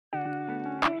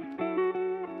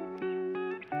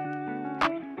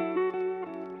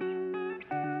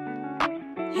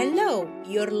Hello,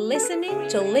 you're listening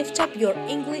to Lift Up Your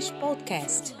English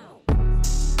podcast.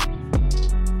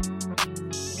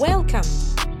 Welcome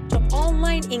to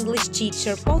Online English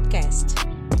Teacher Podcast.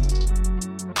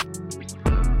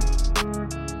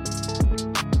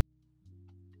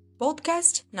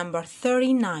 Podcast number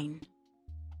 39.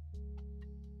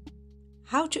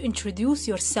 How to introduce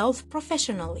yourself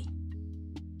professionally.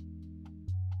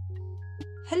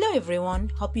 Hello everyone,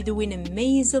 hope you're doing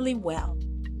amazingly well.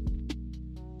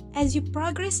 As you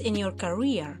progress in your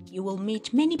career, you will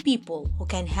meet many people who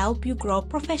can help you grow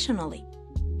professionally.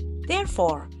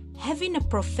 Therefore, having a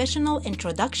professional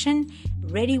introduction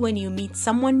ready when you meet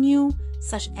someone new,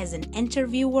 such as an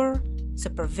interviewer,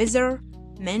 supervisor,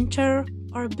 mentor,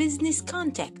 or business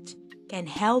contact, can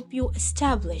help you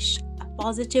establish a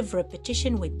positive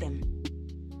reputation with them.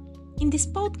 In this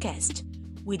podcast,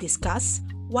 we discuss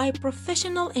why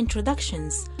professional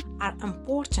introductions are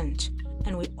important,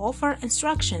 and we offer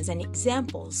instructions and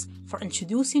examples for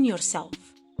introducing yourself.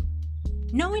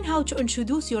 Knowing how to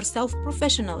introduce yourself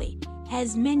professionally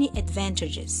has many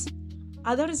advantages.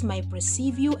 Others might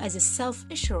perceive you as a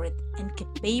self-assured and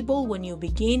capable when you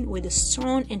begin with a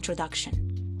strong introduction.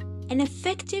 An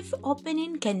effective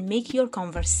opening can make your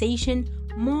conversation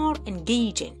more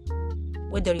engaging.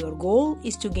 Whether your goal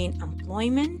is to gain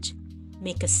employment,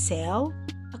 make a sale,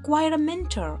 acquire a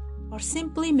mentor, or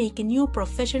simply make a new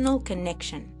professional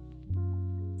connection.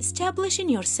 Establishing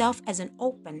yourself as an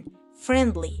open,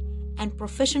 friendly, and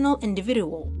professional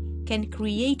individual can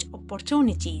create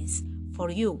opportunities for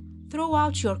you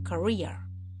throughout your career.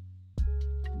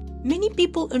 Many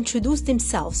people introduce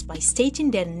themselves by stating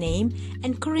their name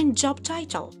and current job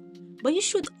title, but you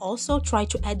should also try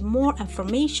to add more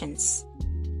information.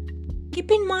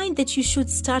 Keep in mind that you should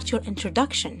start your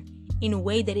introduction in a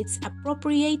way that it's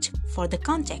appropriate for the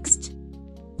context.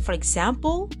 For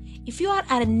example, if you are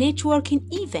at a networking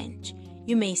event,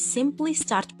 you may simply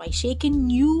start by shaking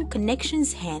new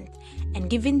connections' hand and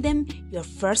giving them your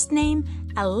first name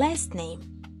and last name.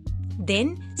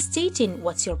 Then, stating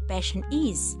what your passion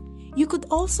is. You could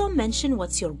also mention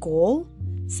what's your goal,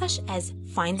 such as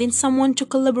finding someone to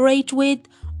collaborate with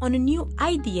on a new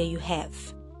idea you have.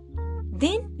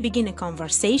 Then begin a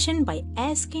conversation by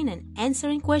asking and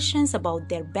answering questions about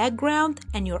their background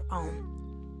and your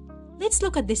own. Let's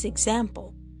look at this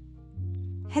example.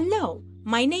 Hello,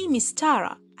 my name is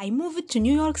Tara. I moved to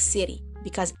New York City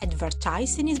because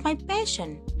advertising is my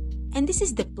passion. And this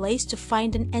is the place to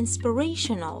find an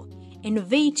inspirational,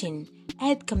 innovating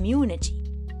ad community.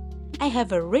 I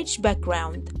have a rich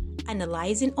background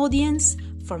analyzing audience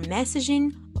for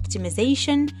messaging,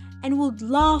 optimization, and would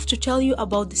love to tell you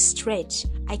about the stretch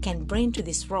I can bring to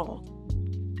this role.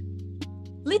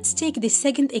 Let's take the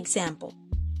second example.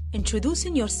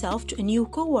 Introducing yourself to a new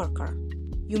coworker.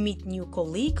 You meet new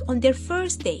colleague on their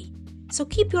first day, so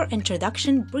keep your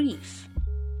introduction brief.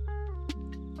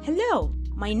 Hello,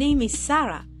 my name is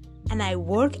Sarah, and I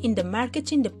work in the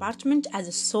marketing department as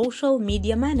a social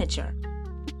media manager.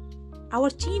 Our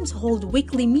teams hold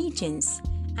weekly meetings,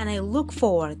 and I look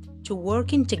forward to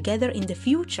working together in the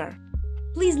future.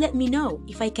 Please let me know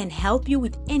if I can help you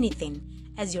with anything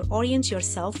as you orient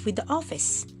yourself with the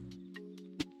office.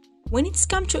 When it's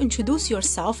come to introduce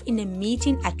yourself in a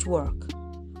meeting at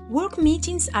work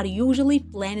meetings are usually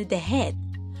planned ahead,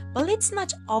 but let's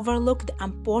not overlook the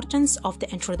importance of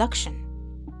the introduction.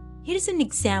 Here's an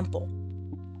example.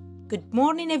 Good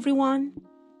morning, everyone.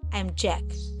 I'm Jack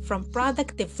from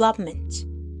Product Development,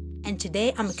 and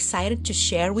today I'm excited to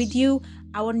share with you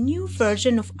our new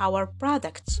version of our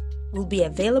product will be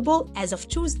available as of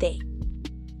Tuesday.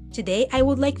 Today, I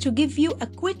would like to give you a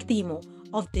quick demo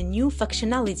of the new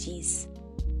functionalities.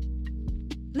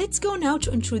 Let's go now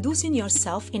to introducing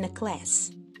yourself in a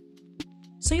class.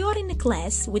 So you're in a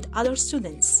class with other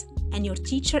students, and your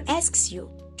teacher asks you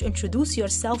to introduce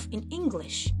yourself in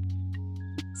English.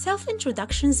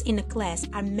 Self-introductions in a class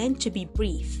are meant to be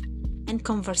brief and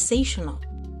conversational.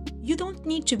 You don't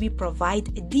need to provide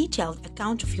a detailed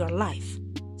account of your life,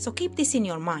 so keep this in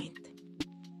your mind.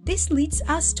 This leads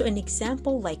us to an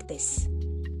example like this.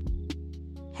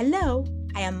 Hello,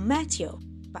 I am Matthew,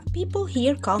 but people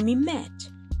here call me Matt.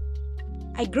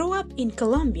 I grew up in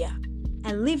Colombia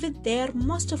and lived there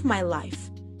most of my life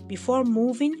before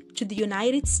moving to the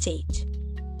United States.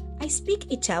 I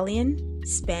speak Italian,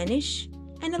 Spanish,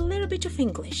 and a little bit of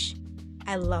English.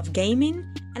 I love gaming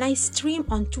and I stream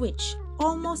on Twitch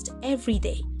almost every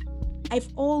day. I've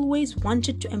always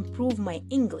wanted to improve my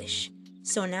English,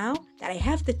 so now that I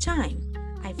have the time,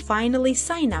 I finally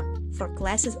sign up for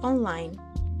classes online.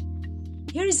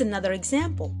 Here is another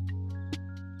example.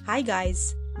 Hi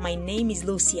guys, my name is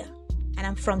Lucia and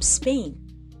I'm from Spain.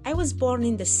 I was born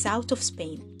in the south of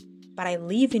Spain, but I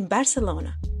live in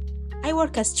Barcelona. I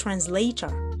work as translator,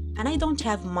 and I don't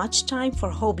have much time for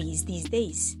hobbies these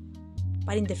days.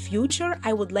 But in the future,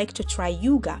 I would like to try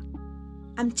yoga.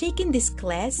 I'm taking this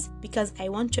class because I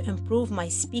want to improve my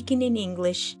speaking in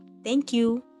English. Thank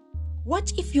you.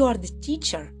 What if you are the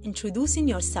teacher introducing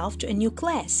yourself to a new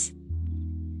class?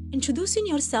 Introducing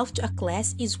yourself to a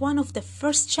class is one of the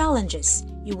first challenges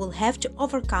you will have to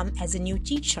overcome as a new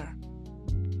teacher.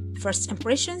 First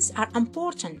impressions are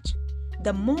important.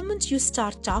 The moment you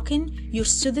start talking, your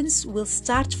students will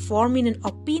start forming an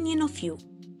opinion of you.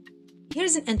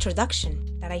 Here's an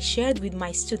introduction that I shared with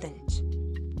my student.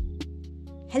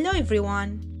 Hello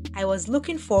everyone, I was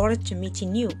looking forward to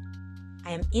meeting you.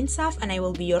 I am Insaf and I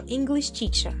will be your English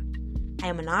teacher. I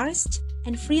am an artist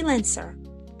and freelancer.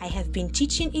 I have been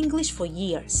teaching English for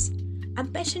years.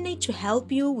 I'm passionate to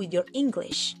help you with your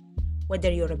English,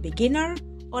 whether you're a beginner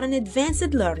or an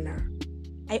advanced learner.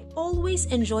 I always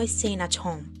enjoy staying at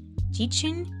home,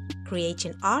 teaching,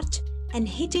 creating art, and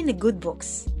hitting good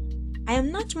books. I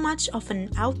am not much of an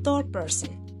outdoor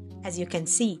person. As you can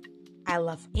see, I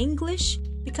love English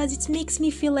because it makes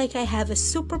me feel like I have a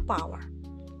superpower.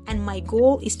 And my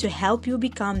goal is to help you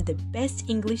become the best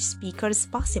English speakers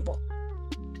possible.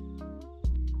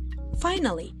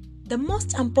 Finally, the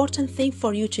most important thing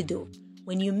for you to do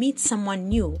when you meet someone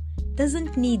new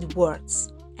doesn't need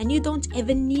words, and you don't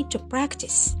even need to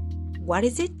practice. What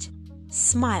is it?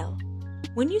 Smile.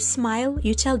 When you smile,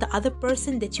 you tell the other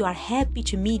person that you are happy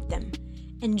to meet them.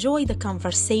 Enjoy the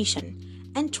conversation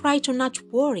and try to not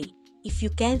worry if you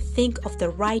can't think of the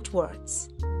right words.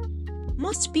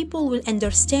 Most people will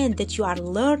understand that you are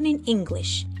learning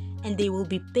English and they will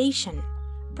be patient.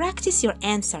 Practice your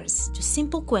answers to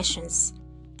simple questions.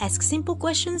 Ask simple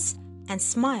questions and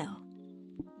smile.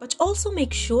 But also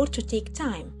make sure to take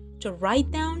time to write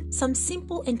down some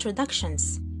simple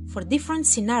introductions for different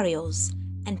scenarios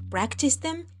and practice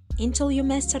them until you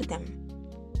master them.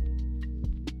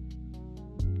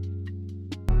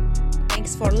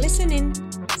 Thanks for listening.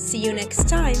 See you next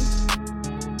time.